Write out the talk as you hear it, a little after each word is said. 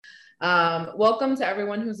Welcome to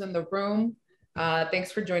everyone who's in the room.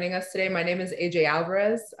 Thanks for joining us today. My name is AJ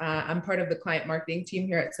Alvarez. I'm part of the client marketing team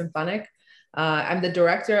here at Symphonic. I'm the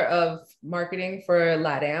director of marketing for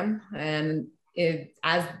LATAM, and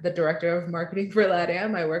as the director of marketing for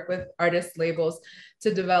LATAM, I work with artist labels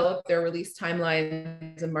to develop their release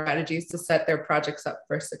timelines and strategies to set their projects up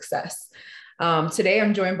for success. Today,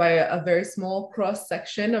 I'm joined by a very small cross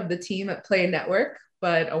section of the team at Play Network,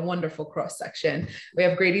 but a wonderful cross section. We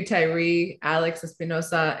have Grady Tyree, Alex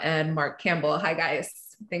Espinosa, and Mark Campbell. Hi, guys.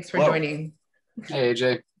 Thanks for joining. Hey,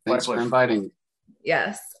 AJ. Thanks for inviting.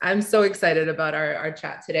 Yes, I'm so excited about our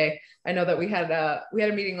chat today. I know that we had a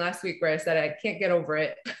meeting last week where I said I can't get over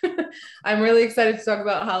it. I'm really excited to talk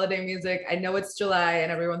about holiday music. I know it's July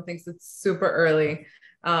and everyone thinks it's super early,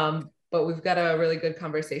 but we've got a really good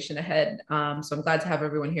conversation ahead. So I'm glad to have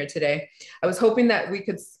everyone here today. I was hoping that we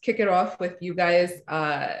could kick it off with you guys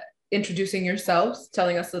introducing yourselves,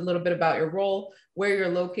 telling us a little bit about your role, where you're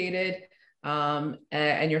located,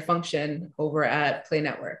 and your function over at Play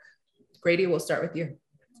Network. Grady, we'll start with you.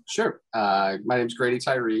 Sure. My name is Grady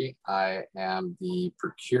Tyree. I am the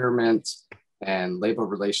procurement and label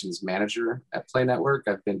relations manager at Play Network.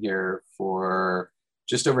 I've been here for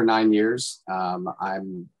just over 9 years.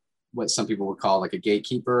 I'm what some people would call like a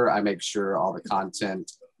gatekeeper. I make sure all the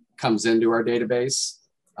content comes into our database,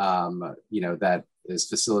 that is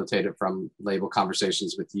facilitated from label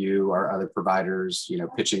conversations with you or other providers,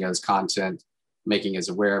 pitching us content, making us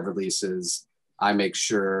aware of releases. I make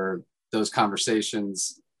sure those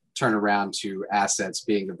conversations turn around to assets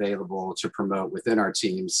being available to promote within our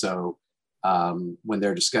team. So when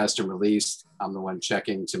they're discussed and released, I'm the one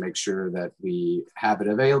checking to make sure that we have it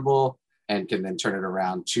available and can then turn it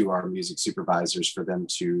around to our music supervisors for them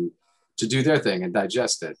to do their thing and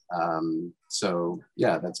digest it. So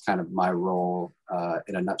yeah, that's kind of my role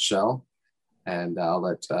in a nutshell. And I'll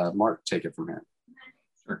let Mark take it from here.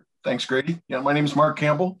 Sure. Thanks, Grady. Yeah, my name is Mark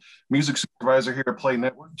Campbell, music supervisor here at Play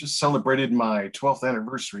Network. Just celebrated my 12th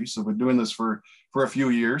anniversary, so I've been doing this for a few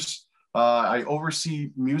years. I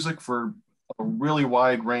oversee music for a really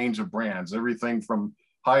wide range of brands, everything from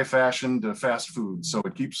high fashion to fast food. So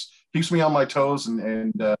it keeps me on my toes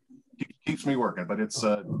and keeps me working. But it's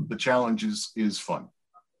the challenge is fun.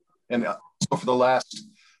 And so for the last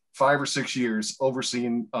 5 or 6 years,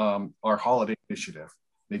 overseeing our holiday initiative,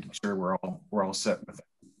 making sure we're all set with it.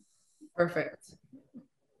 Perfect.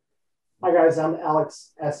 Hi guys, I'm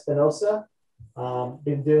Alex Espinosa.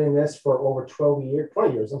 Been doing this for over 20 years,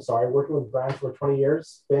 working with brands for 20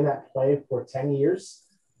 years, been at Play for 10 years.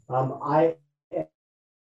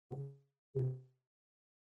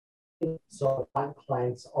 So I've had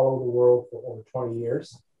clients all over the world for over 20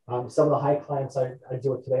 years. Some of the high clients I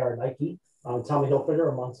deal with today are Nike, Tommy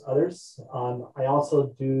Hilfiger, amongst others. I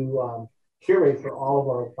also do curate for all of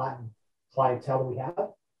our Latin clientele that we have.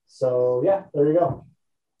 So yeah, there you go.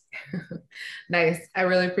 Nice. I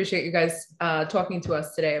really appreciate you guys talking to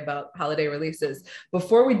us today about holiday releases.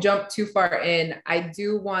 Before we jump too far in, I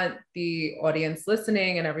do want the audience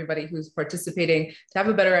listening and everybody who's participating to have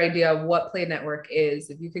a better idea of what Play Network is.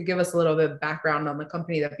 If you could give us a little bit of background on the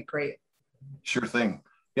company, that'd be great. Sure thing.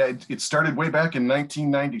 Yeah, it started way back in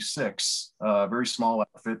 1996, very small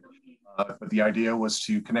outfit, but the idea was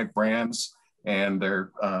to connect brands and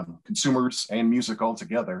their consumers and music all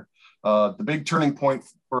together. The big turning point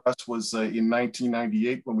for us was in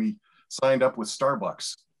 1998 when we signed up with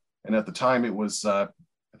Starbucks. And at the time it was, I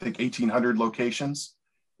think 1,800 locations.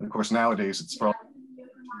 And of course, nowadays it's probably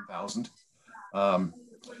 2,000.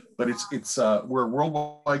 But we're a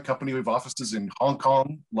worldwide company. We have offices in Hong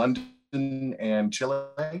Kong, London, and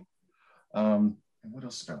Chile. And what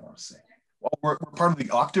else did I want to say? Well, we're part of the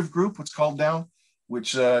Octave Group, what's called now,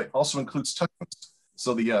 which also includes Tuckman's.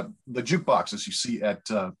 So the jukeboxes you see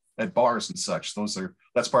at bars and such,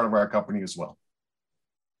 that's part of our company as well.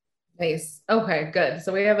 Nice. Okay, good.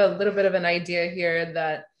 So we have a little bit of an idea here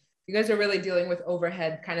that you guys are really dealing with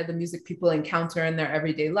overhead, kind of the music people encounter in their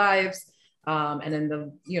everyday lives, and in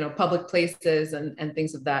the public places and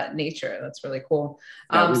things of that nature. That's really cool.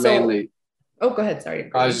 Oh, go ahead.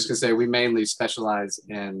 Sorry. I was just gonna say we mainly specialize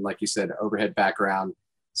in, like you said, overhead background.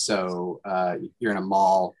 So you're in a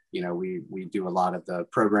mall, we do a lot of the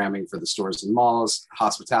programming for the stores and malls,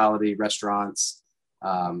 hospitality, restaurants,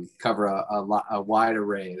 cover a wide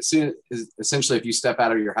array. Essentially, if you step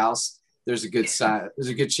out of your house, there's a good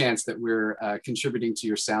chance that we're contributing to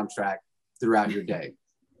your soundtrack throughout your day.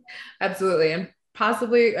 Absolutely. And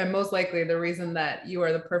possibly and most likely the reason that you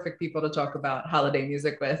are the perfect people to talk about holiday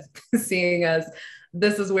music with, seeing as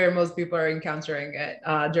this is where most people are encountering it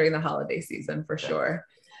during the holiday season for sure.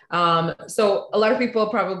 So a lot of people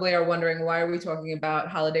probably are wondering, why are we talking about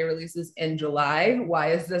holiday releases in July?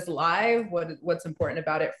 Why is this live? What's important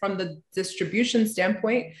about it? From the distribution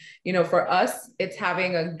standpoint, for us, it's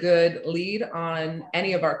having a good lead on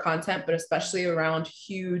any of our content, but especially around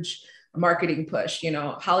huge marketing push.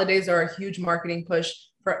 Holidays are a huge marketing push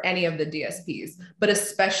for any of the DSPs, but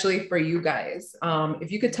especially for you guys.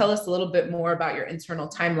 If you could tell us a little bit more about your internal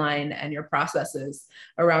timeline and your processes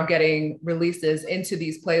around getting releases into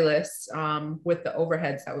these playlists with the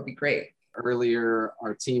overheads, that would be great. Earlier,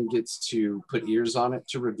 our team gets to put ears on it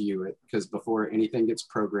to review it, because before anything gets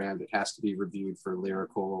programmed, it has to be reviewed for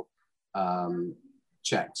lyrical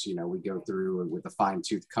checks. We go through with a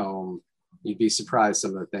fine-tooth comb. You'd be surprised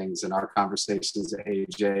some of the things in our conversations at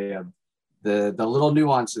AJ, the little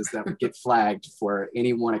nuances that would get flagged for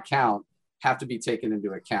any one account have to be taken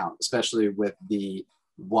into account, especially with the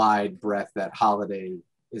wide breadth that Holiday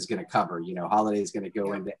is going to cover. Holiday is going to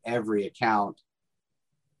go into every account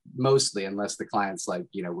mostly, unless the client's like,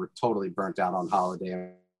 we're totally burnt out on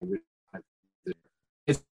Holiday.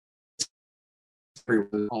 It's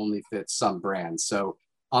only fits some brands. So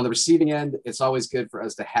on the receiving end, it's always good for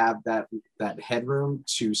us to have that headroom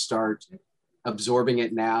to start absorbing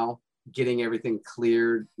it now, getting everything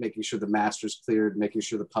cleared, making sure the master's cleared, making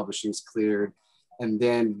sure the publishing's cleared. And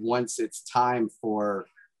then once it's time for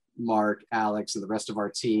Mark, Alex, and the rest of our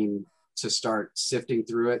team to start sifting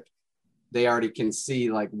through it, they already can see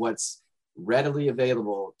like what's readily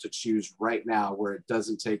available to choose right now, where it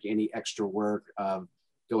doesn't take any extra work of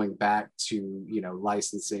going back to,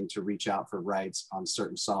 licensing to reach out for rights on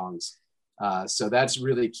certain songs. So that's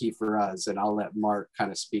really key for us. And I'll let Mark kind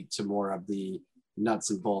of speak to more of the nuts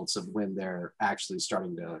and bolts of when they're actually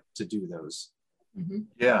starting to do those. Mm-hmm.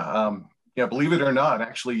 Yeah, believe it or not,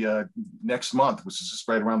 actually next month, which is just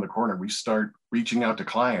right around the corner, we start reaching out to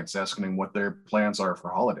clients, asking them what their plans are for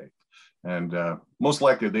Holiday. And most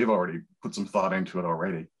likely they've already put some thought into it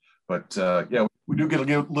already. But we do get a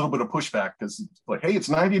little bit of pushback, because it's like, hey, it's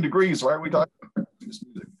 90 degrees. Why are we talking about this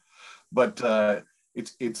music? But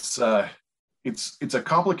it's a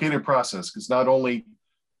complicated process, because not only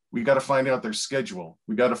we got to find out their schedule,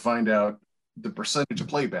 we got to find out the percentage of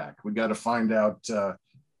playback, we got to find out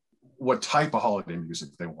what type of holiday music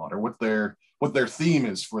they want, or what their theme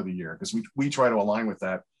is for the year, because we try to align with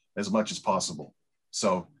that as much as possible.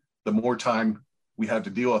 So the more time we have to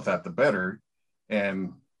deal with that, the better.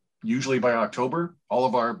 And usually by October, all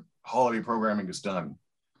of our holiday programming is done.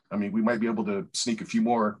 I mean, we might be able to sneak a few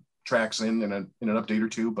more tracks in an update or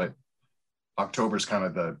two, but October is kind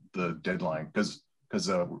of the deadline, because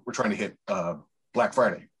we're trying to hit Black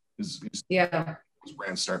Friday is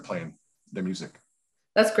brands start playing their music.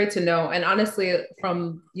 That's great to know. And honestly,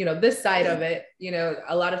 from this side of it,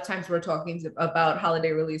 a lot of times we're talking about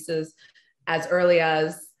holiday releases as early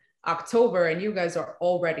as October, and you guys are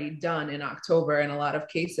already done in October in a lot of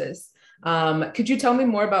cases. Could you tell me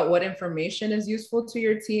more about what information is useful to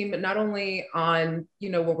your team, not only on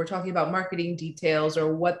what we're talking about, marketing details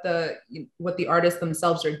or what the artists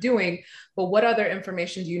themselves are doing, but what other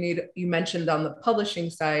information do you need? You mentioned on the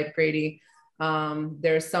publishing side, Grady,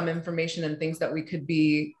 there's some information and things that we could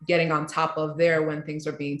be getting on top of there when things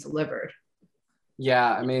are being delivered.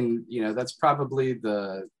 Yeah, I mean, that's probably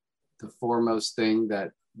the foremost thing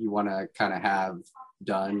that you want to kind of have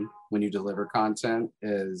done when you deliver content,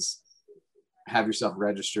 is have yourself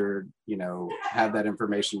registered, have that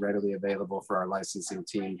information readily available for our licensing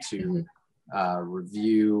team to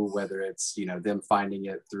review, whether it's, them finding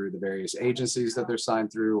it through the various agencies that they're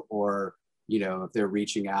signed through, or, if they're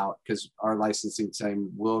reaching out, because our licensing team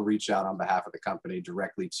will reach out on behalf of the company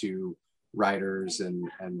directly to writers and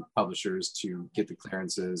publishers to get the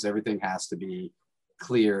clearances. Everything has to be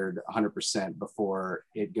cleared 100% before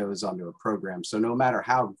it goes onto a program. So no matter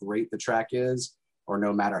how great the track is, or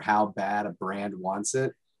no matter how bad a brand wants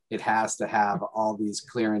it, it has to have all these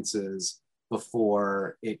clearances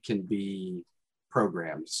before it can be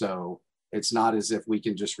programmed. So it's not as if we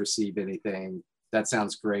can just receive anything. That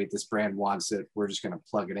sounds great, this brand wants it, we're just going to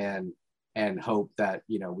plug it in and hope that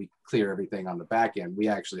we clear everything on the back end. We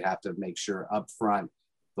actually have to make sure up front,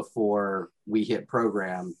 before we hit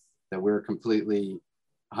program, that we're completely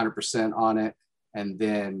 100% on it. And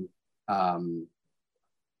then the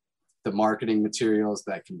marketing materials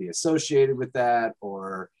that can be associated with that,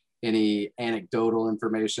 or any anecdotal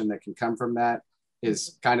information that can come from that,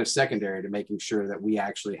 is kind of secondary to making sure that we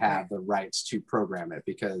actually have the rights to program it,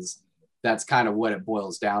 because that's kind of what it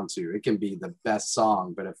boils down to. It can be the best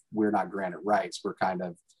song, but if we're not granted rights, we're kind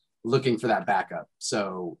of looking for that backup.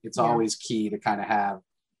 So it's always key to kind of have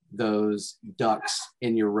those ducks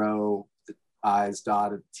in your row I's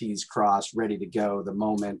dotted, T's crossed, ready to go the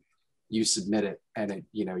moment you submit it, and it,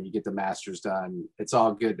 you know, you get the masters done. It's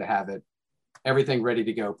all good to have it, everything ready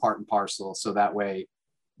to go, part and parcel. So that way,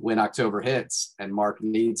 when October hits and Mark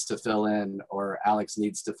needs to fill in, or Alex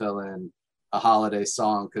needs to fill in a holiday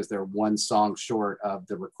song because they're one song short of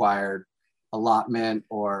the required allotment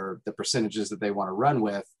or the percentages that they want to run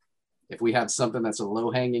with, if we have something that's a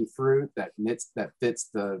low-hanging fruit that fits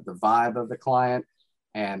the vibe of the client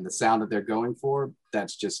and the sound that they're going for,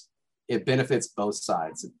 that's just, it benefits both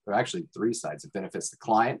sides, or actually three sides. It benefits the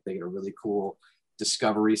client, they get a really cool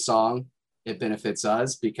discovery song. It benefits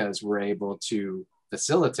us because we're able to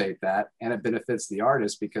facilitate that, and it benefits the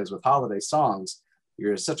artist because with holiday songs,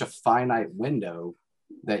 you're such a finite window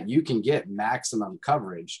that you can get maximum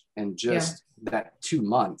coverage in just that 2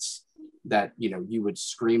 months that, you know, you would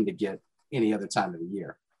scream to get any other time of the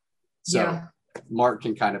year. So Mark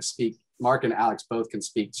can kind of speak, Mark and Alex both can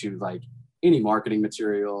speak to like any marketing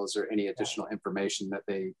materials or any additional information that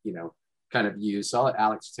they, you know, kind of use. So I'll let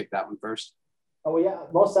Alex take that one first. Oh yeah,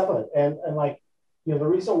 most definitely. And like, you know, the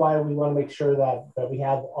reason why we want to make sure that we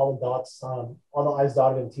have all the dots, all the I's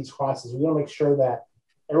dotted and T's crossed is we want to make sure that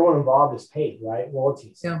everyone involved is paid, right?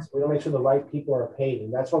 Royalties. So we want to make sure the right people are paid.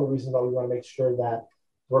 And that's one of the reasons why we want to make sure that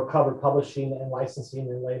we're covered publishing and licensing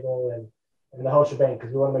and label and the whole shebang,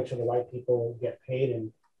 because we want to make sure the right people get paid.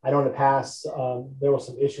 And I know in the past, there were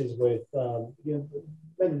some issues with, you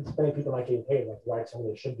know, many people not getting paid like the right time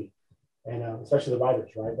they should be. And especially the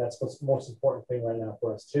writers, right? That's what's the most important thing right now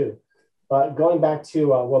for us too. But going back to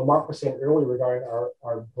what Mark was saying earlier regarding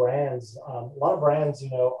our brands, a lot of brands, you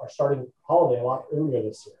know, are starting holiday a lot earlier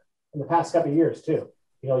this year. In the past couple of years too.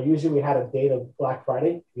 You know, usually we had a date of Black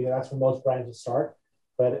Friday. You know, that's when most brands would start.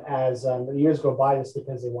 But as the years go by, it's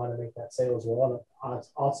because they want to make that sale as well. And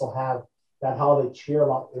also have that holiday cheer a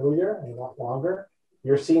lot earlier and a lot longer.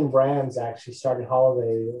 You're seeing brands actually starting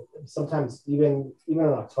holiday sometimes even in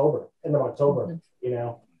October, end of October, you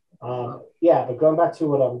know. But going back to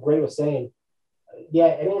what Grady was saying,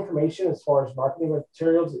 any information as far as marketing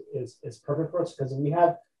materials is perfect for us because we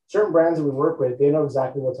have certain brands that we work with, they know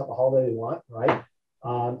exactly what type of holiday they want, right?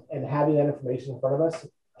 And having that information in front of us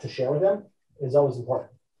to share with them is always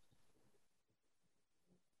important.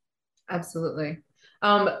 Absolutely.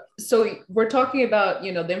 So we're talking about,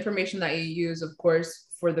 you know, the information that you use, of course,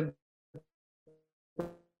 for the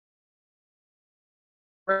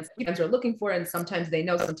brands are looking for, and sometimes they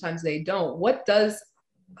know, sometimes they don't. What does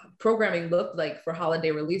programming look like for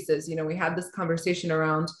holiday releases? You know, we had this conversation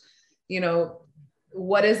around, you know,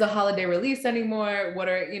 what is a holiday release anymore? What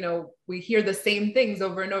are, you know, we hear the same things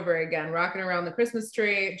over and over again, rocking around the Christmas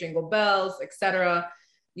tree, jingle bells, etc.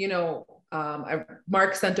 You know,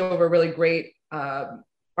 Mark sent over a really great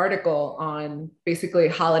article on basically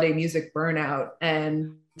holiday music burnout.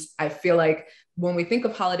 And I feel like when we think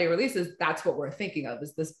of holiday releases, that's what we're thinking of,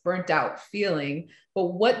 is this burnt out feeling. But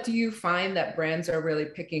what do you find that brands are really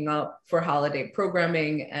picking up for holiday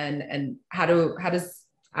programming, and how do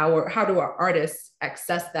our artists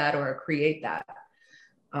access that or create that?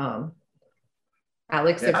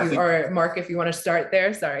 Alex, or Mark, if you want to start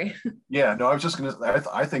there, sorry. Yeah, no, I was just going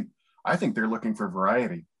to, I think they're looking for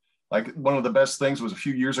variety. Like one of the best things was a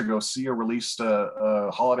few years ago, Sia released a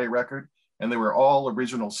holiday record, and they were all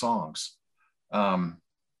original songs. You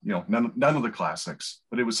know, none of the classics,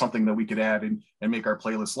 but it was something that we could add in and make our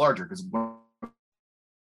playlist larger because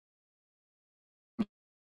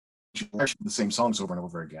the same songs over and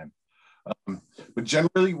over again. But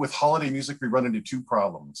generally with holiday music, we run into two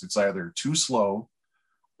problems. It's either too slow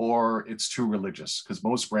or it's too religious, because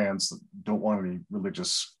most brands don't want any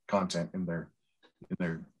religious content in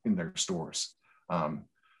their stores.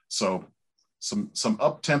 So some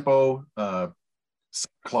up-tempo Santa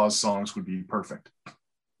Claus songs would be perfect.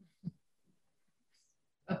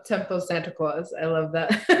 Up-tempo Santa Claus, I love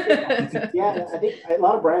that. I think a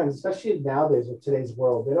lot of brands, especially nowadays in today's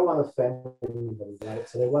world, they don't want to offend anybody, right?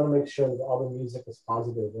 So they want to make sure that all the music is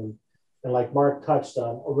positive. And like Mark touched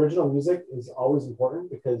on, original music is always important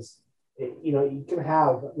because you know, you can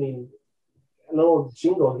have, I mean, a little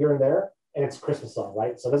jingle here and there, and it's a Christmas song,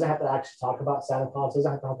 right? So it doesn't have to actually talk about Santa Claus, it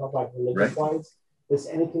doesn't have to talk about like religious lines. It's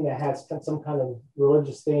anything that has some kind of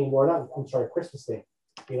religious theme, or not, I'm sorry, Christmas theme.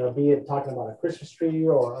 You know, be it talking about a Christmas tree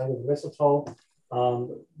or under the mistletoe.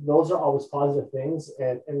 Those are always positive things.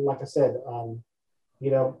 And like I said,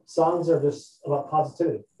 you know, songs are just about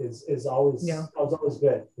positivity is always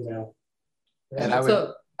good, you know. And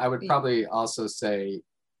I would probably also say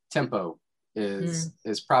tempo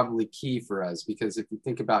is probably key for us, because if you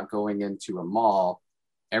think about going into a mall,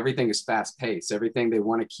 everything is fast paced. Everything, they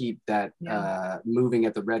want to keep that moving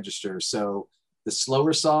at the register. So the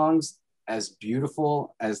slower songs, as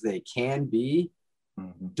beautiful as they can be,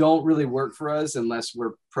 don't really work for us unless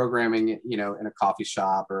we're programming, you know, in a coffee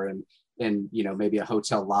shop or in you know, maybe a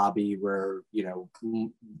hotel lobby where, you know,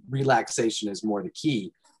 relaxation is more the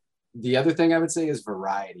key. The other thing I would say is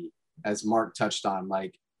variety, as Mark touched on,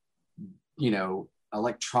 like, you know,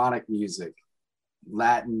 electronic music,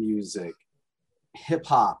 Latin music, hip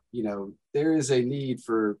hop. You know, there is a need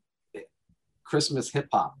for Christmas hip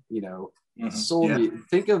hop, you know, soul music.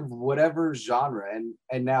 Think of whatever genre,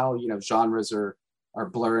 and now, you know, genres are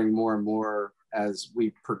blurring more and more as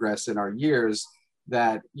we progress in our years,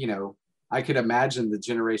 that, you know, I could imagine the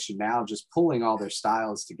generation now just pulling all their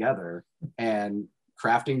styles together and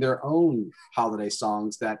crafting their own holiday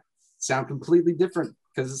songs that sound completely different,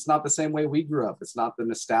 because it's not the same way we grew up. It's not the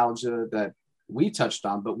nostalgia that we touched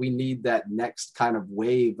on, but we need that next kind of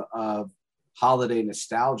wave of holiday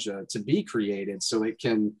nostalgia to be created so it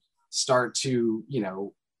can start to, you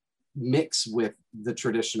know, mix with the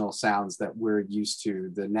traditional sounds that we're used to,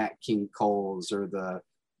 the Nat King Coles or the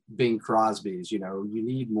Bing Crosbys. You know, you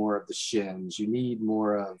need more of the Shins, you need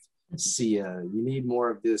more of Sia, you need more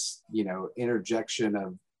of this, you know,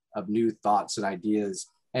 interjection of new thoughts and ideas.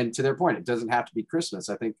 And to their point, it doesn't have to be Christmas.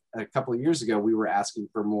 I think a couple of years ago, we were asking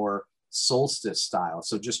for more solstice style.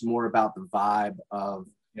 So just more about the vibe of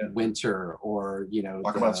winter, or, you know,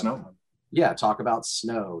 talk about snow. Yeah, talk about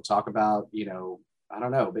snow, talk about, you know, I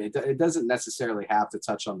don't know, but it doesn't necessarily have to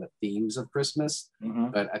touch on the themes of Christmas.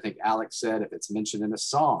 But I think Alex said, if it's mentioned in a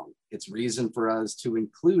song, it's reason for us to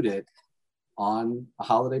include it on a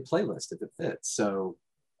holiday playlist if it fits. So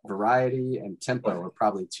variety and tempo are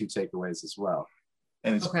probably two takeaways as well.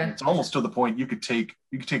 And it's almost to the point you could take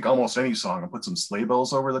almost any song and put some sleigh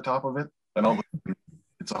bells over the top of it, and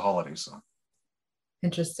it's a holiday song.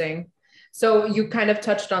 Interesting. So you kind of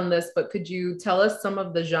touched on this, but could you tell us some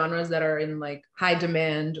of the genres that are in like high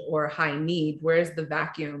demand or high need? Where's the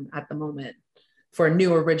vacuum at the moment for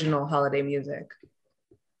new original holiday music?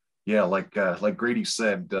 Yeah, like Grady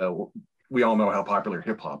said, we all know how popular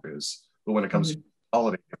hip hop is, but when it comes to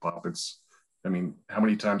holiday hip hop, I mean, how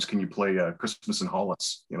many times can you play Christmas in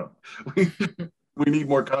Hollis? You know, we need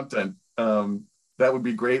more content. That would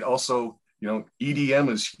be great. Also, you know, EDM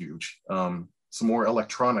is huge. Some more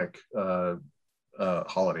electronic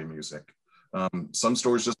holiday music. Some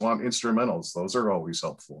stores just want instrumentals. Those are always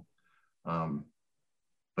helpful.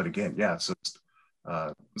 But again, yeah, so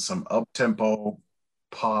some up-tempo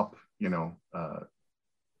pop, you know,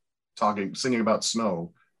 singing about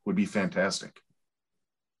snow would be fantastic.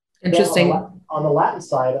 Interesting. Yeah, on the Latin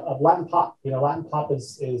side of Latin pop, you know, Latin pop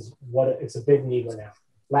is what it's a big need right now.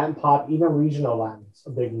 Latin pop, even regional Latin, is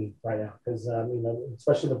a big need right now, because you know,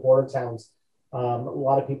 especially the border towns. A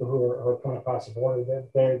lot of people who are coming across the border,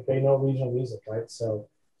 they know regional music, right? So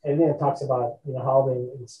anything that talks about, you know, holiday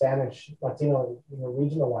in Spanish, Latino, you know,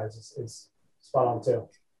 regional wise is spot on too.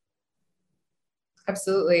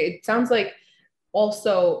 Absolutely. It sounds like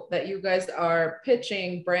also that you guys are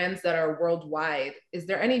pitching brands that are worldwide. Is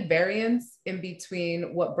there any variance in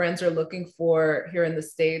between what brands are looking for here in the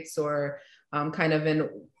States, or kind of in,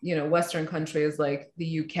 you know, Western countries like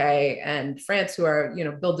the UK and France, who are, you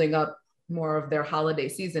know, building up more of their holiday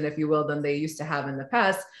season, if you will, than they used to have in the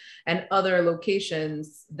past, and other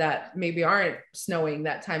locations that maybe aren't snowing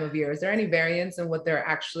that time of year? Is there any variance in what they're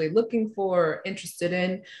actually looking for, interested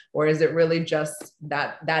in, or is it really just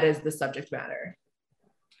that is the subject matter?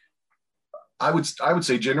 I would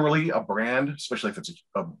say generally a brand, especially if it's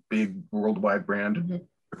a big worldwide brand,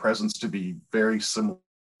 the presence to be very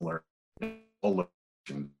similar. Okay.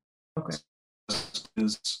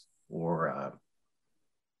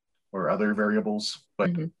 Or other variables,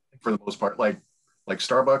 but for the most part, like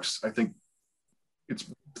Starbucks, I think it's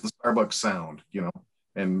the Starbucks sound, you know.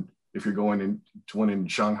 And if you're going into one in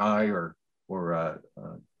Shanghai or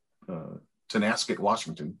Tonasket,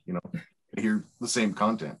 Washington, you know, you hear the same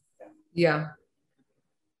content. Yeah.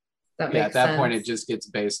 That makes at that sense. point, it just gets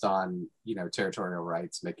based on, you know, territorial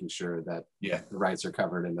rights, making sure that the rights are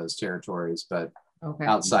covered in those territories. But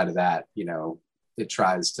outside of that, you know, it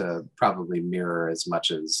tries to probably mirror as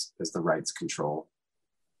much as the rights control.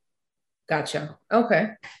 Gotcha. Okay.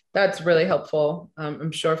 That's really helpful.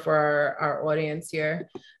 I'm sure for our audience here.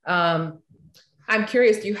 I'm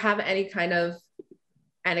curious, do you have any kind of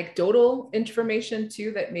anecdotal information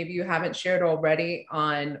too that maybe you haven't shared already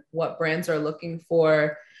on what brands are looking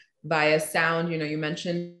for via sound? You know, you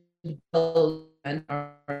mentioned and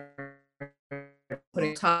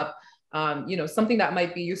putting top, you know, something that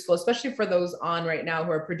might be useful, especially for those on right now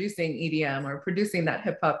who are producing EDM or producing that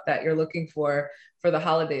hip hop that you're looking for the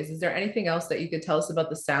holidays. Is there anything else that you could tell us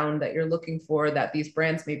about the sound that you're looking for, that these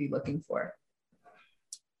brands may be looking for?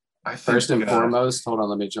 I think First and foremost, hold on,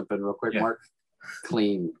 let me jump in real quick, Mark.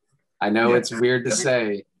 Clean. I know it's weird to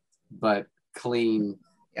say, but clean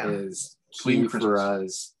is key for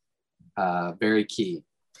us. Very key.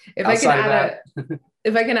 If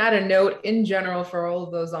I can add a note in general for all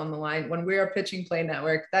of those on the line, when we are pitching Play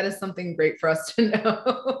Network, that is something great for us to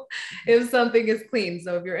know if something is clean.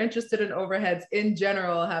 So if you're interested in overheads in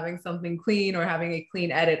general, having something clean or having a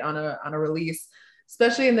clean edit on a release,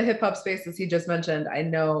 especially in the hip hop space, as he just mentioned, I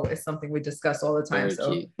know is something we discuss all the time. Very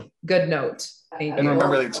so key. Good note. Thank and you.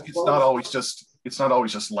 remember, it's not always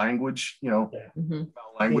just language,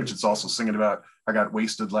 language. It's also singing about, I got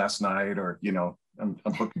wasted last night, or, I'm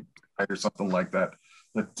looking or something like that.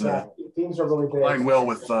 But themes are really big. Align well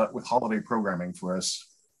with holiday programming for us.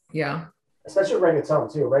 Yeah. Especially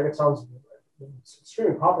reggaeton too. Reggaeton's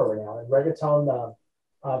extremely popular right now. And reggaeton,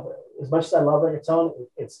 as much as I love reggaeton,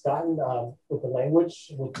 it's gotten with the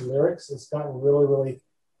language, with the lyrics, it's gotten really, really,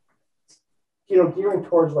 gearing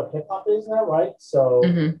towards what hip hop is now, right? So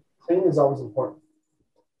clean is always important.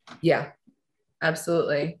 Yeah,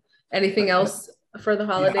 absolutely. Anything else for the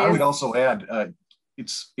holidays? Yeah, I would also add,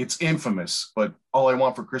 it's infamous, but All I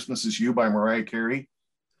Want for Christmas Is You by Mariah Carey.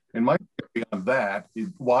 And my theory on that,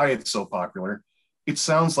 why it's so popular, it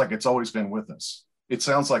sounds like it's always been with us. It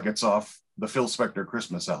sounds like it's off the Phil Spector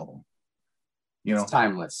Christmas album. It's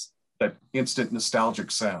timeless. That instant nostalgic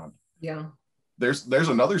sound. Yeah. There's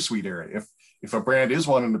another sweet area. If a brand is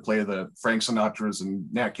wanting to play the Frank Sinatra's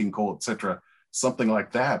and Nat King Cole, etc., something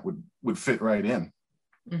like that would fit right in.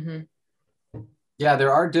 Yeah,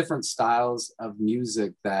 there are different styles of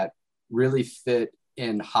music that really fit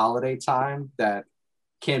in holiday time that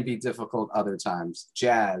can be difficult other times.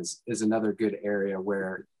 Jazz is another good area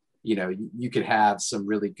where, you could have some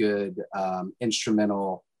really good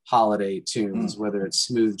instrumental holiday tunes, whether it's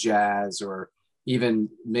smooth jazz or even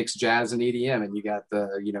mixed jazz and EDM. And you got the,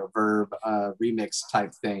 Verb remix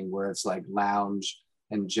type thing where it's like lounge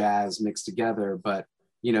and jazz mixed together. But,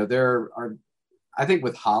 there are, I think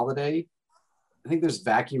with holiday, I think there's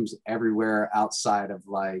vacuums everywhere outside of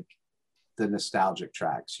like the nostalgic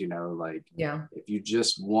tracks, if you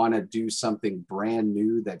just want to do something brand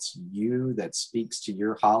new that speaks to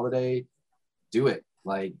your holiday, do it.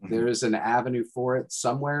 There's an avenue for it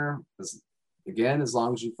somewhere. As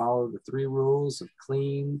long as you follow the 3 rules of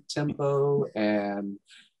clean, tempo, and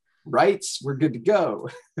rights, we're good to go.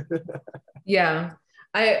 Yeah.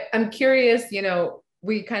 I'm curious,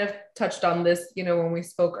 we kind of touched on this, when we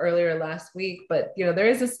spoke earlier last week, but, there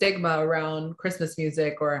is a stigma around Christmas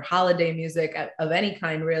music or holiday music of any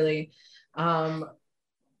kind, really.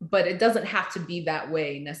 But it doesn't have to be that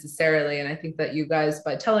way necessarily. And I think that you guys,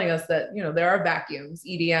 by telling us that, there are vacuums,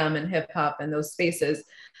 EDM and hip hop and those spaces,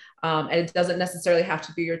 and it doesn't necessarily have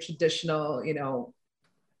to be your traditional,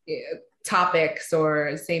 topics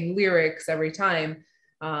or same lyrics every time.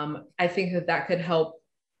 I think that could help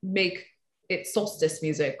make it solstice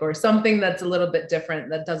music or something that's a little bit different,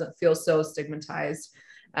 that doesn't feel so stigmatized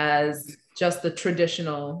as just the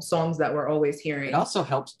traditional songs that we're always hearing. It also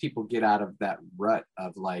helps people get out of that rut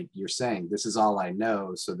of like you're saying, this is all I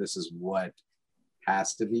know, so this is what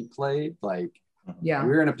has to be played.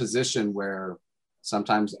 We're in a position where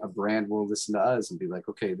sometimes a brand will listen to us and be like,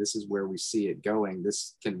 okay, this is where we see it going.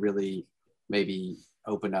 This can really maybe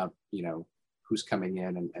open up, who's coming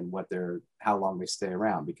in and how long they stay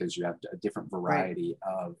around, because you have a different variety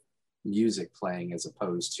of music playing as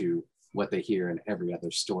opposed to what they hear in every other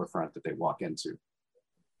storefront that they walk into.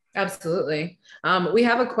 Absolutely. We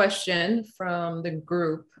have a question from the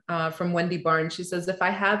group, from Wendy Barnes. She says, if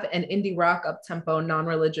I have an indie rock up-tempo,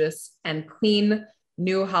 non-religious and clean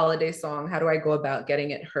new holiday song, how do I go about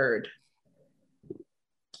getting it heard?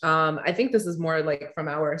 I think this is more like from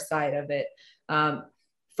our side of it.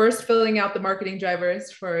 First, filling out the marketing drivers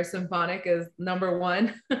for Symphonic is number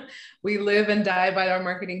 1. We live and die by our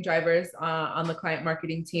marketing drivers on the client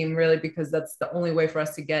marketing team, really, because that's the only way for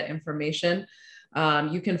us to get information.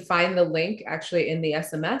 You can find the link actually in the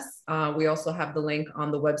SMS. We also have the link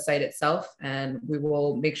on the website itself, and we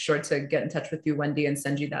will make sure to get in touch with you, Wendy, and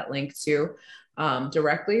send you that link too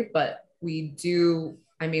directly. But we do,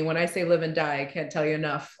 when I say live and die, I can't tell you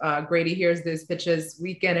enough. Grady hears these pitches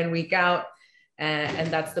week in and week out. And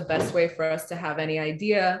that's the best way for us to have any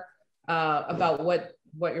idea about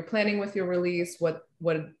what you're planning with your release, what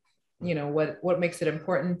makes it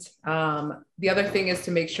important. The other thing is to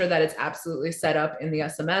make sure that it's absolutely set up in the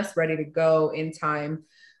SMS, ready to go in time.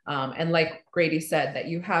 And like Grady said, that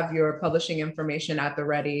you have your publishing information at the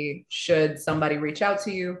ready should somebody reach out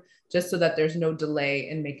to you just so that there's no delay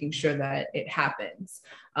in making sure that it happens.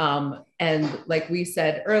 And like we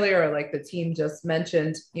said earlier, like the team just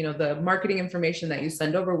mentioned, you know, the marketing information that you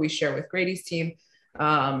send over, we share with Grady's team.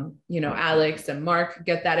 You know, Alex and Mark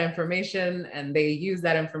get that information and they use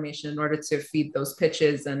that information in order to feed those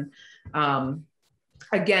pitches. And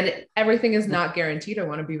again, everything is not guaranteed. I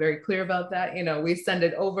want to be very clear about that. You know, we send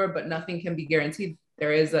it over, but nothing can be guaranteed.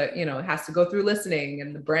 There is a, you know, it has to go through listening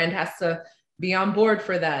and the brand has to be on board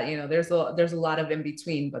for that. You know, there's a lot of in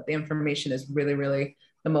between, but the information is really, really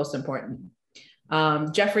the most important.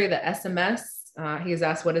 Jeffrey, the SMS, he has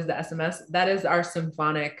asked, what is the SMS? That is our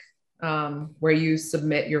Symphonic, where you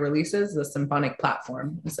submit your releases, the Symphonic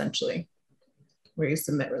platform, essentially, where you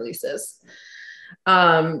submit releases.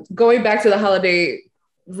 Going back to the holiday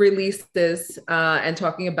releases and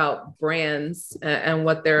talking about brands and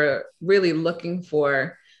what they're really looking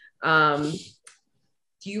for, do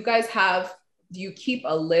you keep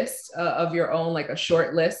a list of your own, like a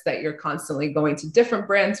short list that you're constantly going to different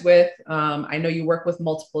brands with? I know you work with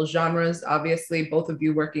multiple genres, obviously, both of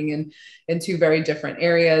you working in two very different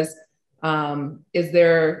areas. Is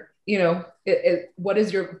there, you know, what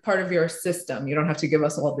is your part of your system? You don't have to give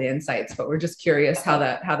us all the insights, but we're just curious how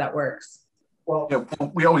that works. Well, yeah,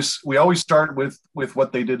 we always start with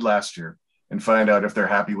what they did last year and find out if they're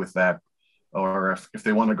happy with that or if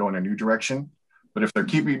they want to go in a new direction. But if they're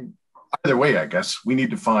keeping, either way, I guess we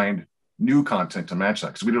need to find new content to match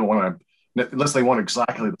that, because we don't want to, unless they want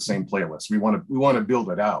exactly the same playlist. We want to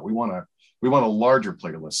build it out. We want a larger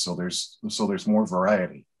playlist so there's more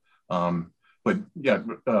variety. But yeah,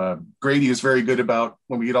 Grady is very good about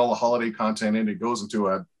when we get all the holiday content in, it goes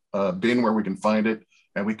into a bin where we can find it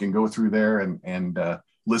and we can go through there and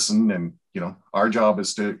listen. And, you know, our job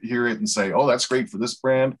is to hear it and say, oh, that's great for this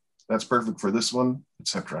brand. That's perfect for this one,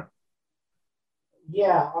 etc.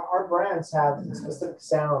 Yeah, our brands have a specific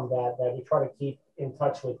sound that we try to keep in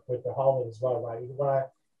touch with the holiday as well, right? You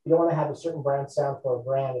don't want to have a certain brand sound for a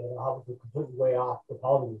brand and then the holiday completely way off with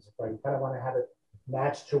holiday music, right? You kind of want to have it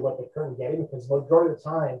match to what they're currently getting, because the majority of the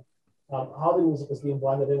time, holiday music is being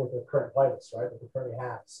blended in with their current playlist, right? That they currently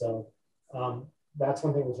have. So that's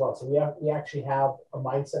one thing as well. So we actually have a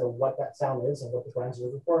mindset of what that sound is and what the brands are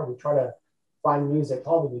looking for, and we try to find music,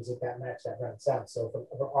 holiday music that match that brand sound. So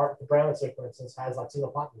if the brand, let's say, for instance, has Latino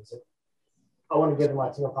pop music, I want to give them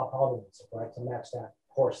Latino pop holiday music, right, to match that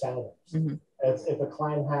core sound. Mm-hmm. If a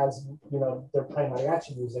client has, you know, they're playing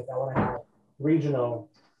mariachi music, I want to have regional,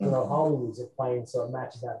 you know, holiday music playing so it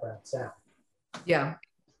matches that brand sound. Yeah,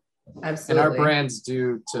 absolutely. And our brands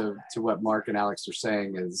do to what Mark and Alex are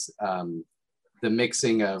saying is the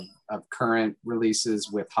mixing of current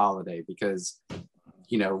releases with holiday, because,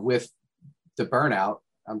 you know, with the burnout,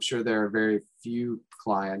 I'm sure there are very few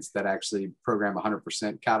clients that actually program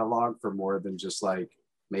 100% catalog for more than just like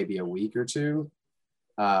maybe a week or two.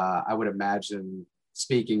 I would imagine,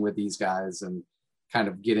 speaking with these guys and kind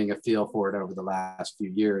of getting a feel for it over the last few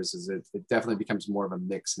years, is it definitely becomes more of a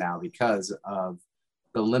mix now because of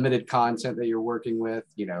the limited content that you're working with.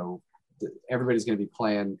 You know, everybody's going to be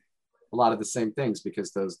playing a lot of the same things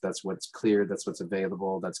because that's what's clear, that's what's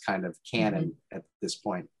available, that's kind of canon at this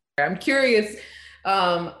point. I'm curious,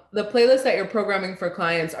 the playlists that you're programming for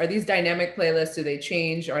clients, are these dynamic playlists? Do they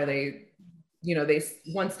change? Are they, you know,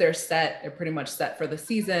 once they're set, they're pretty much set for the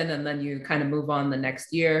season and then you kind of move on the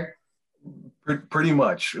next year? Pretty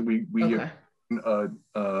much. We okay.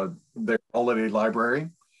 Their holiday library,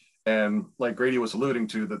 and like Grady was alluding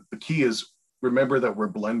to, the key is remember that we're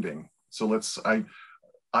blending. So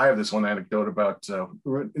I have this one anecdote about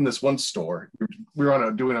we were in this one store. We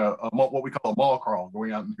were doing a what we call a mall crawl,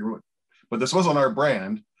 going out and through it. But this wasn't our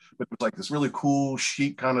brand, but it was like this really cool,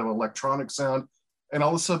 chic kind of electronic sound. And all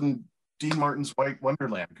of a sudden, Dean Martin's Winter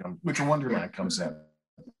Wonderland comes in.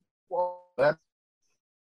 Well,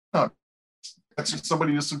 that's just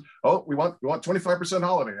somebody just, oh, we want 25%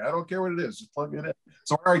 holiday. I don't care what it is, just plug it in.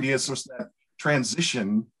 So our idea is just that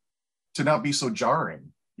transition to not be so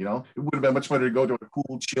jarring. You know, it would have been much better to go to a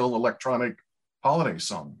cool, chill, electronic holiday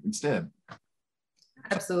song instead.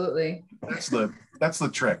 Absolutely. That's the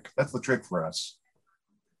trick. That's the trick for us.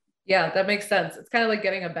 Yeah, that makes sense. It's kind of like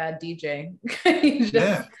getting a bad DJ. You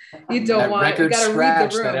don't that want record you gotta scratch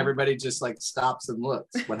read the room. that everybody just like stops and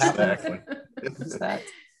looks. What happened?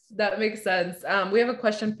 Exactly. That makes sense. We have a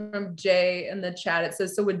question from Jay in the chat. It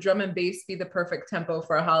says, so would drum and bass be the perfect tempo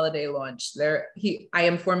for a holiday launch? I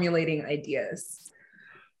am formulating ideas.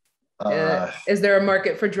 Is there a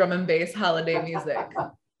market for drum and bass holiday music?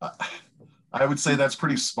 I would say that's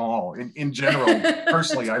pretty small. In general,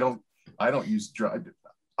 personally, I don't use drum.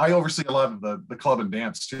 I oversee a lot of the club and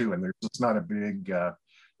dance too, and there's just not a big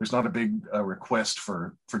there's not a big request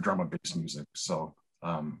for drum and bass music. So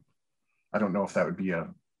I don't know if that would be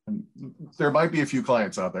there might be a few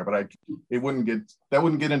clients out there, but that wouldn't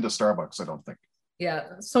get into Starbucks, I don't think.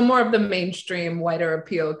 Yeah, so more of the mainstream, wider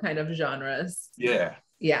appeal kind of genres. Yeah.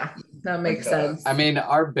 Yeah, that makes sense. I mean,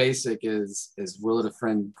 our basic is will it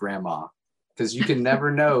offend grandma? Because you can never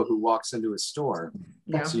know who walks into a store.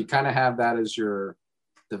 Yeah. So you kind of have that as the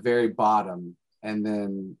very bottom. And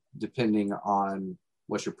then depending on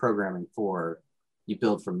what you're programming for, you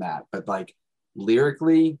build from that. But like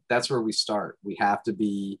lyrically, that's where we start. We have to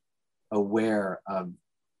be aware of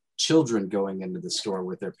children going into the store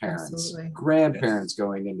with their parents, Absolutely. grandparents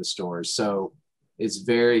going into stores. So it's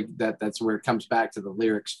that's where it comes back to the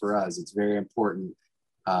lyrics for us. It's very important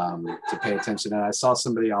to pay attention. And I saw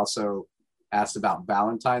somebody also asked about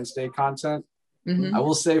Valentine's Day content. Mm-hmm. I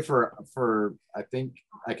will say for I think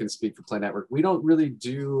I can speak for Play Network, we don't really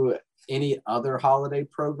do any other holiday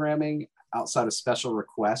programming outside of special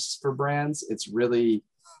requests for brands. It's really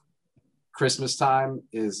Christmas time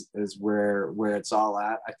is where it's all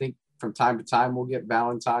at. I think from time to time we'll get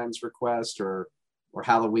Valentine's requests or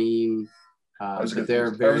Halloween.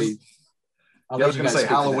 They're very. I was going to say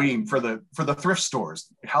Halloween for the thrift stores.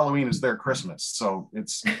 Halloween is their Christmas, so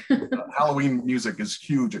it's Halloween music is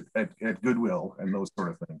huge at Goodwill and those sort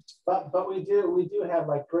of things. But we do have,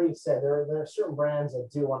 like Grady said, there are certain brands that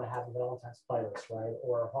do want to have a Valentine's playlist, right,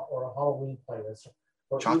 or a Halloween playlist,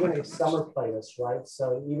 or even a summer playlist, right?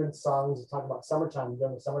 So even songs that talk about summertime,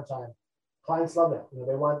 during the summertime, clients love it.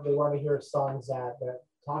 They want to hear songs that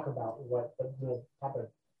talk about what type of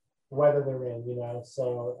weather they're in,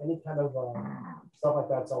 so any kind of stuff like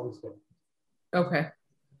that's always good. Okay.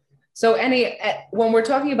 So when we're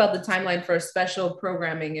talking about the timeline for special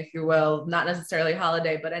programming, if you will, not necessarily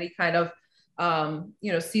holiday, but any kind of,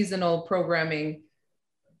 seasonal programming,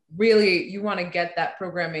 really you want to get that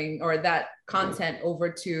programming or that content over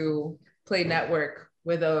to Play Network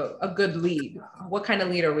with a good lead. What kind of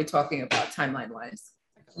lead are we talking about timeline wise?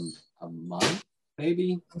 A month,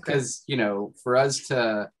 maybe, because, for us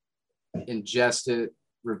to ingest it,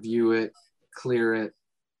 review it, clear it,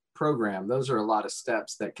 program, those are a lot of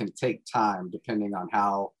steps that can take time depending on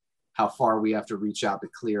how far we have to reach out to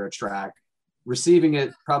clear a track. Receiving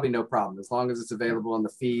it, probably no problem, as long as it's available in the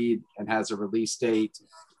feed and has a release date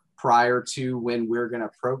prior to when we're going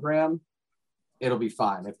to program, it'll be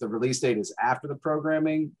fine. If the release date is after the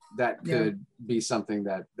programming, that could be something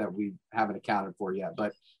that we haven't accounted for yet.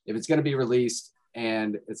 But if it's going to be released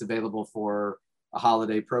and it's available for a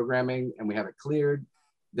holiday programming and we have it cleared,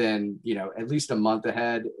 then at least a month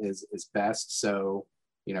ahead is best. So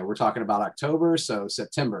we're talking about October, so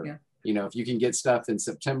September. If you can get stuff in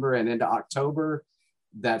September and into October,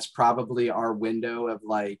 that's probably our window of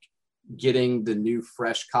like getting the new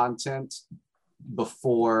fresh content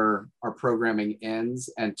before our programming ends.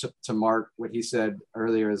 And to mark what he said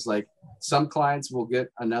earlier is like some clients will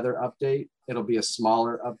get another update. It'll be a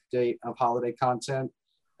smaller update of holiday content,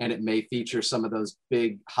 and it may feature some of those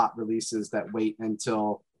big hot releases that wait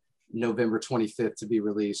until November 25th to be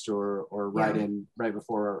released or right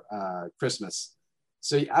before Christmas.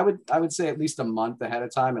 So I would say at least a month ahead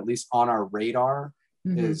of time, at least on our radar,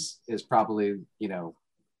 is probably,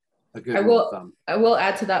 a good rule of thumb. I will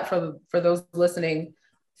add to that for those listening.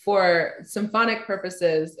 For symphonic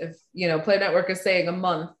purposes, if Play Network is saying a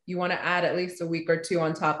month, you want to add at least a week or two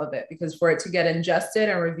on top of it, because for it to get ingested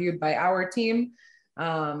and reviewed by our team,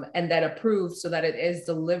 and then approved so that it is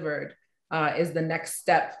delivered, is the next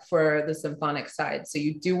step for the symphonic side. So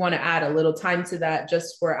you do want to add a little time to that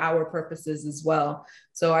just for our purposes as well.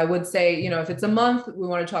 So I would say, if it's a month, we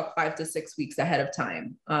want to talk 5 to 6 weeks ahead of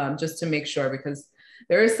time, just to make sure, because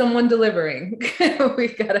there is someone delivering. we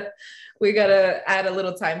gotta add a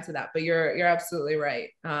little time to that, but you're absolutely right.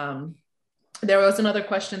 There was another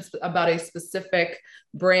question about a specific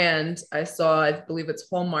brand I saw. I believe it's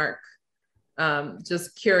Hallmark.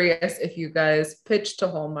 Just curious if you guys pitched to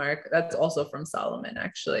Hallmark. That's also from Solomon,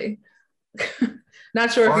 actually.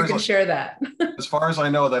 Not sure if you can share that. As far as I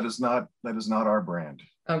know, that is not our brand.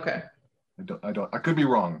 Okay. I could be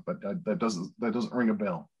wrong, but that doesn't ring a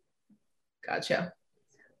bell. Gotcha.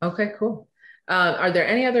 Okay, cool. Are there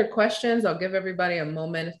any other questions? I'll give everybody a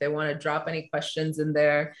moment if they want to drop any questions in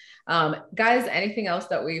there. Guys, anything else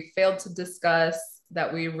that we failed to discuss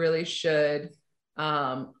that we really should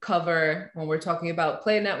cover when we're talking about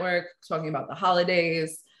Play Network, talking about the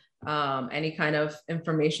holidays, any kind of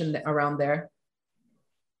information around there?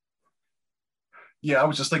 Yeah, I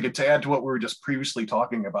was just thinking, to add to what we were just previously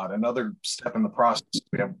talking about, another step in the process,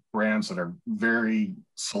 we have brands that are very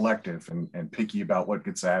selective and picky about what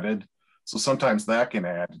gets added. So sometimes that can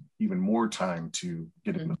add even more time to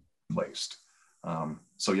getting placed.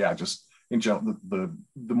 So yeah, just in general, the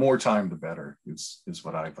more time, the better is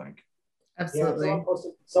what I think. Absolutely. Yeah,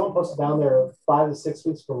 someone posted down there 5 to 6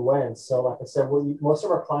 weeks from when. So like I said, most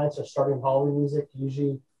of our clients are starting holiday music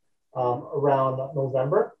usually around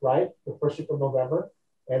November, right? The first week of November.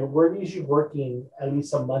 And we're usually working at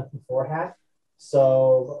least a month beforehand.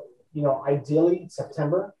 So, ideally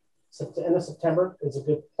September, end of September is a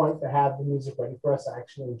good point to have the music ready for us to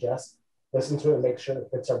actually ingest, listen to it, and make sure it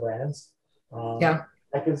fits our brands. Yeah.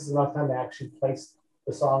 That gives us enough time to actually place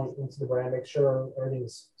the song into the brand, make sure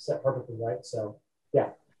everything's set perfectly right. So, yeah.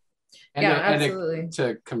 And yeah, absolutely.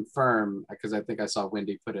 To confirm, because I think I saw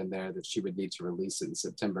Wendy put in there that she would need to release it in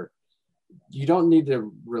September. You don't need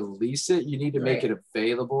to release it. You need to make it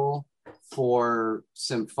available for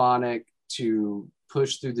Symphonic to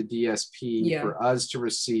push through the DSP for us to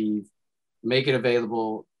receive, make it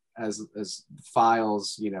available as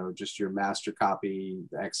files, just your master copy,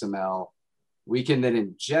 the XML. We can then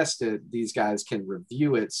ingest it. These guys can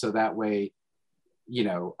review it. So that way, you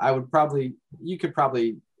could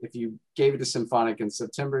probably, if you gave it to Symphonic in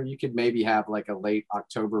September, you could maybe have like a late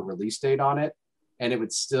October release date on it, and it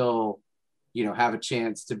would still, have a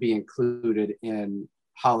chance to be included in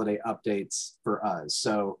holiday updates for us.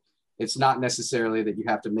 So it's not necessarily that you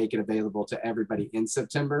have to make it available to everybody in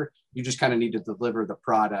September. You just kind of need to deliver the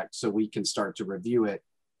product so we can start to review it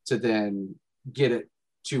to then get it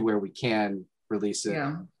to where we can release it.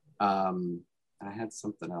 Yeah. I had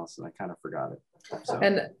something else and I kind of forgot it. So.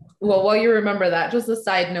 And well, while you remember that, just a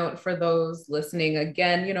side note for those listening,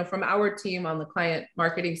 again, from our team on the client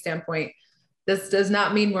marketing standpoint, this does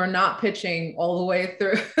not mean we're not pitching all the way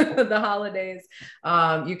through the holidays.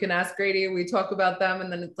 You can ask Grady. We talk about them,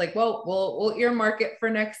 and then it's like, well, we'll earmark it for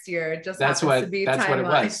next year. It just that's what it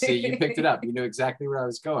was. See, you picked it up. You knew exactly where I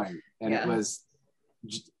was going, and it was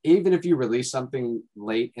even if you release something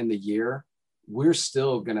late in the year, we're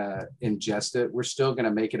still gonna ingest it. We're still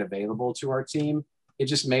gonna make it available to our team. It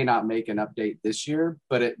just may not make an update this year,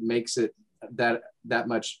 but it makes it that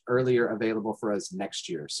much earlier available for us next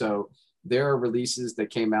year. So there are releases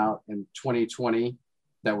that came out in 2020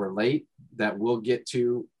 that were late that we'll get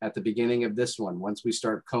to at the beginning of this one. Once we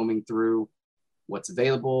start combing through what's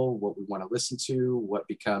available, what we want to listen to, what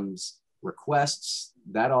becomes requests,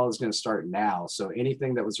 that all is going to start now. So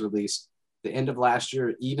anything that was released the end of last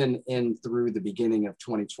year, even in through the beginning of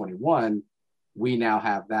 2021, we now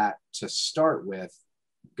have that to start with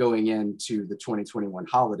going into the 2021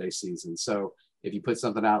 holiday season. So if you put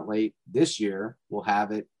something out late this year, we'll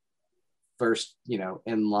have it first,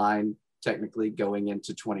 in line technically going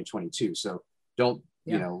into 2022. So don't,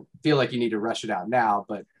 feel like you need to rush it out now,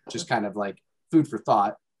 but just kind of like food for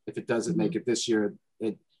thought. If it doesn't make it this year,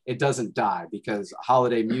 it doesn't die, because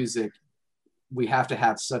holiday music, we have to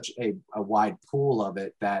have such a wide pool of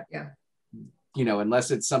it that, unless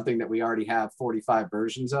it's something that we already have 45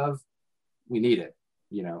 versions of, we need it,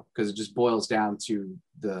 because it just boils down to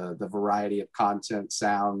the variety of content,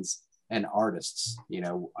 sounds, and artists.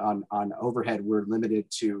 On Overhead, we're limited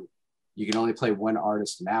to, you can only play one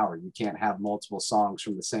artist an hour. You can't have multiple songs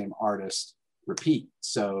from the same artist repeat.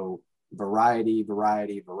 So variety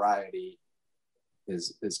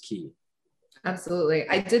is key. Absolutely.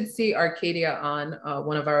 I did see Arcadia on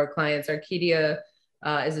one of our clients. Arcadia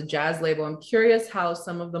is a jazz label. I'm curious how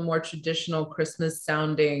some of the more traditional Christmas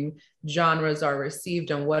sounding genres are received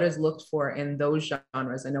and what is looked for in those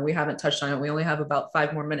genres. I know we haven't touched on it. We only have about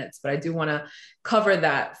 5 more minutes, but I do want to cover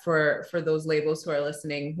that for those labels who are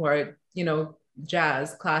listening, who are,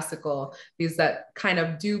 jazz, classical, these that kind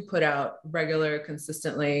of do put out regular,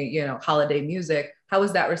 consistently, holiday music. How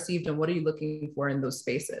is that received and what are you looking for in those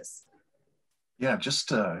spaces? Yeah, just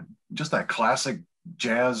that classic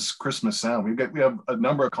jazz Christmas sound. We have a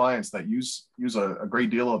number of clients that use a great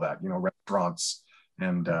deal of that, restaurants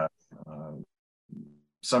and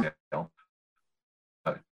some,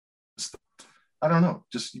 I don't know,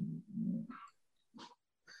 just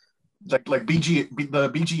like the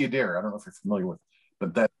BG Adair. I don't know if you're familiar with,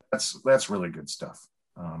 but that's really good stuff.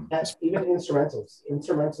 Even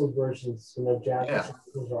instrumental versions, jazz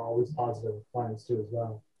versions are always positive clients too as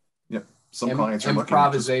well. Yep. Some clients are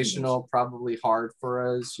improvisational, probably hard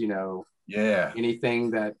for us,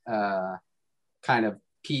 anything that kind of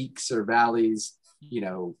peaks or valleys,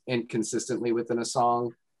 inconsistently within a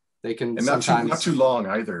song, they can, and sometimes not too long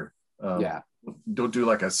either. Don't do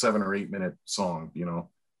like a 7 or 8 minute song,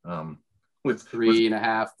 with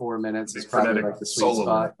 3.5, 4 minutes is probably like the sweet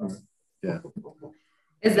spot. Yeah.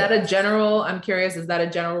 Is that a general, I'm curious, is that a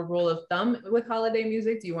general rule of thumb with holiday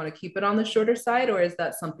music? Do you want to keep it on the shorter side, or is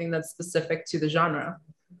that something that's specific to the genre?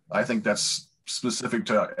 I think that's specific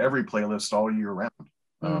to every playlist all year round.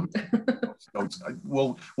 So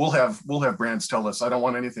we'll have brands tell us, I don't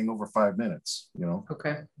want anything over 5 minutes, you know.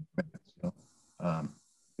 Okay. You know?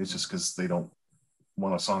 It's just because they don't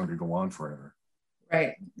want a song to go on forever.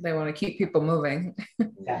 Right. They want to keep people moving.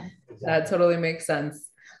 Yeah, exactly. That totally makes sense.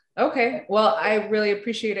 Okay. Well, I really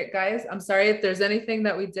appreciate it, guys. I'm sorry if there's anything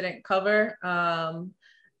that we didn't cover.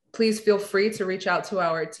 Please feel free to reach out to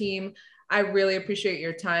our team. I really appreciate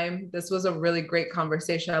your time. This was a really great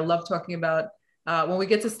conversation. I love talking about when we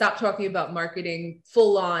get to stop talking about marketing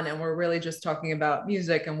full on and we're really just talking about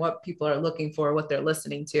music and what people are looking for, what they're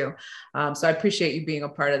listening to. So I appreciate you being a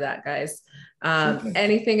part of that, guys.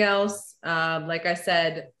 Anything else? Like I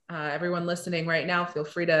said, everyone listening right now, feel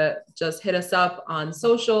free to just hit us up on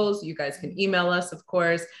socials. You guys can email us, of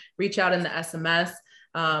course, reach out in the SMS,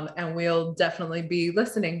 and we'll definitely be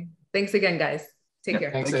listening. Thanks again, guys. Take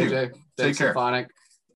care. Thanks, AJ. Thanks, Symphonic.